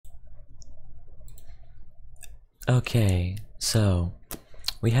Okay, so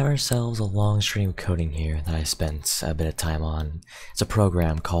we have ourselves a long stream of coding here that I spent a bit of time on. It's a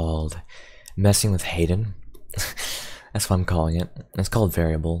program called Messing with Hayden. That's what I'm calling it. It's called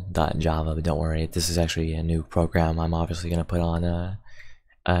variable.java, but don't worry, this is actually a new program I'm obviously going to put on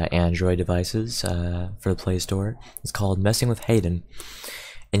Android devices for the Play Store. It's called Messing with Hayden.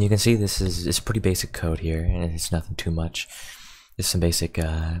 And you can see this is it's pretty basic code here, and it's nothing too much. There's some basic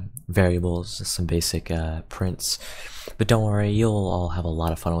variables, some basic prints, but don't worry, you'll all have a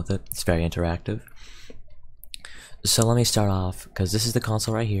lot of fun with it. It's very interactive. So let me start off, because this is the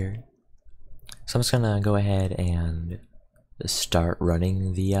console right here. So I'm just gonna go ahead and start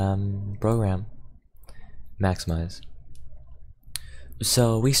running the program. Maximize.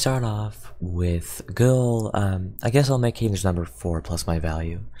 So we start off with good old, I guess I'll make Hayden's number 4 plus my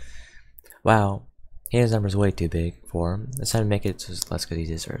value. Wow. Hayden's number is way too big for him. Let's try to make it just less because he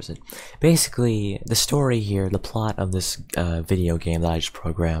deserves it. Basically, the story here, the plot of this video game that I just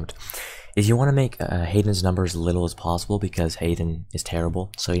programmed, is you want to make Hayden's number as little as possible because Hayden is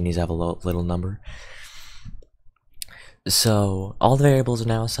terrible, so he needs to have a little number. So, all the variables are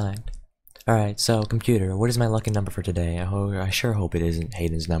now assigned. Alright, so computer, what is my lucky number for today? I sure hope it isn't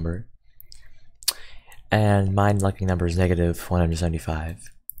Hayden's number. And my lucky number is -175.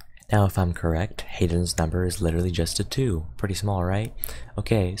 Now, if I'm correct, Hayden's number is literally just a 2. Pretty small, right?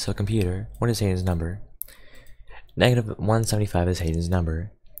 Okay, so computer, what is Hayden's number? -175 is Hayden's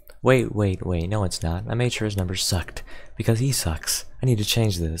number. Wait, no it's not. I made sure his number sucked, because he sucks. I need to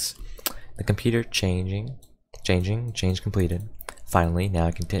change this. The computer change completed. Finally, now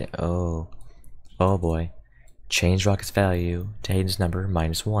I can oh boy. Change Rocket's value to Hayden's number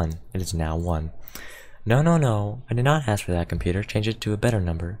 -1. It is now 1. No, I did not ask for that, computer. Change it to a better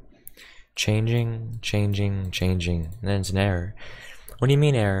number. Changing, and then it's an error. What do you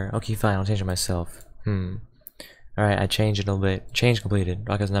mean error? Okay, fine, I'll change it myself. Alright, I changed it a little bit. Change completed.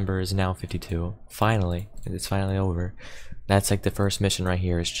 Rocket's number is now 52. Finally. It's finally over. That's like the first mission right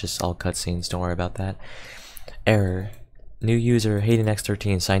here. It's just all cutscenes, don't worry about that. Error. New user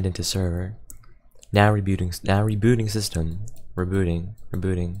HaydenX13 signed into server. Now rebooting system. Rebooting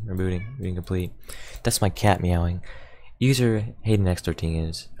complete. That's my cat meowing. User HaydenX13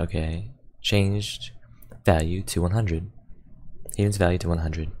 is okay. Changed value to 100. Hayden's value to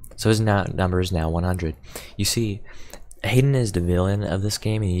 100. So his number is now 100. You see, Hayden is the villain of this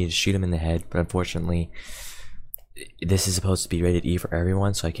game, and you need to shoot him in the head. But unfortunately, this is supposed to be rated E for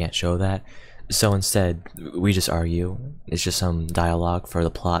everyone, so I can't show that. So instead, we just argue. It's just some dialogue for the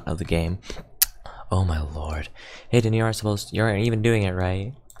plot of the game. Oh my lord, Hayden, you aren't even doing it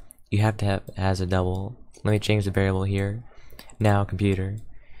right. You have to have as a double. Let me change the variable here. Now, computer,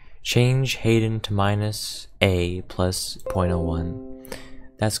 change Hayden to -a plus 0.01.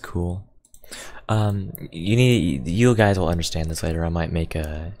 That's cool. You guys will understand this later. I might make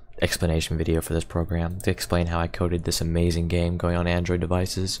a explanation video for this program to explain how I coded this amazing game going on Android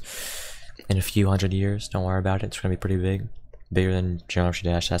devices in a few hundred years. Don't worry about it. It's gonna be pretty big. Bigger than Geometry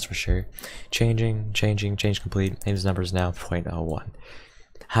Dash, that's for sure. Change complete. Hayden's number is now 0.01.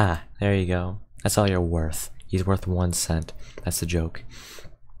 Ha, there you go. That's all you're worth. He's worth 1 cent. That's the joke.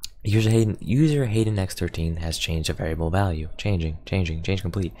 User HaydenX13 has changed a variable value. Change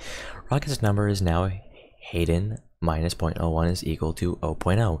complete. Rocket's number is now Hayden minus 0.01 is equal to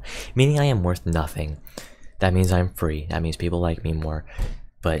 0.0, meaning I am worth nothing. That means I'm free. That means people like me more.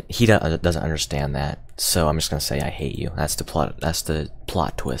 But he doesn't understand that, so I'm just gonna say I hate you. That's the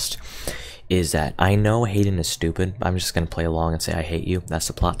plot twist. Is that I know Hayden is stupid. I'm just gonna play along and say I hate you. That's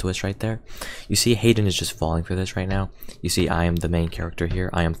the plot twist right there. You see, Hayden is just falling for this right now. You see, I am the main character here.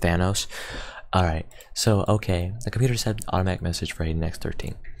 I am Thanos. Alright, so okay, the computer set automatic message for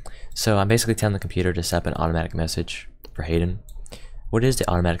HaydenX13. So I'm basically telling the computer to set up an automatic message for Hayden. What is the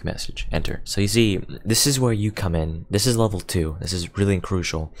automatic message? Enter. So you see, this is where you come in. This is level 2. This is really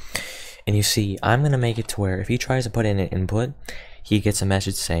crucial. And you see, I'm gonna make it to where if he tries to put in an input, he gets a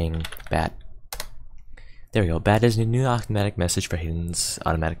message saying bad. There we go. Bad is a new automatic message for Hayden's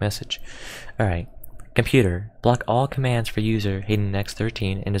automatic message. Alright. Computer, block all commands for user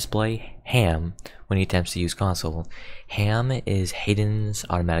HaydenX13 and display ham when he attempts to use console. Ham is Hayden's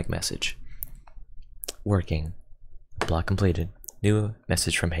automatic message. Working. Block completed. New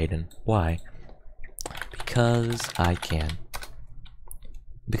message from Hayden. Why? Because I can.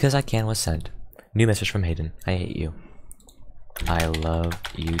 Because I can was sent. New message from Hayden. I hate you. I love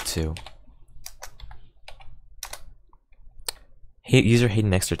you too. User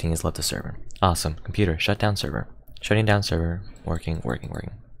HaydenX13 has left the server. Awesome. Computer, shut down server. Shutting down server. Working.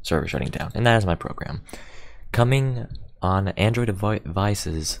 Server shutting down. And that is my program. Coming on Android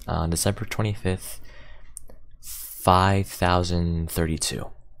devices on December 25th,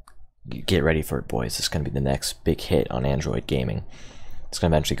 5032. Get ready for it, boys. It's going to be the next big hit on Android gaming. It's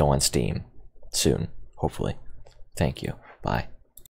going to eventually go on Steam soon, hopefully. Thank you. Bye.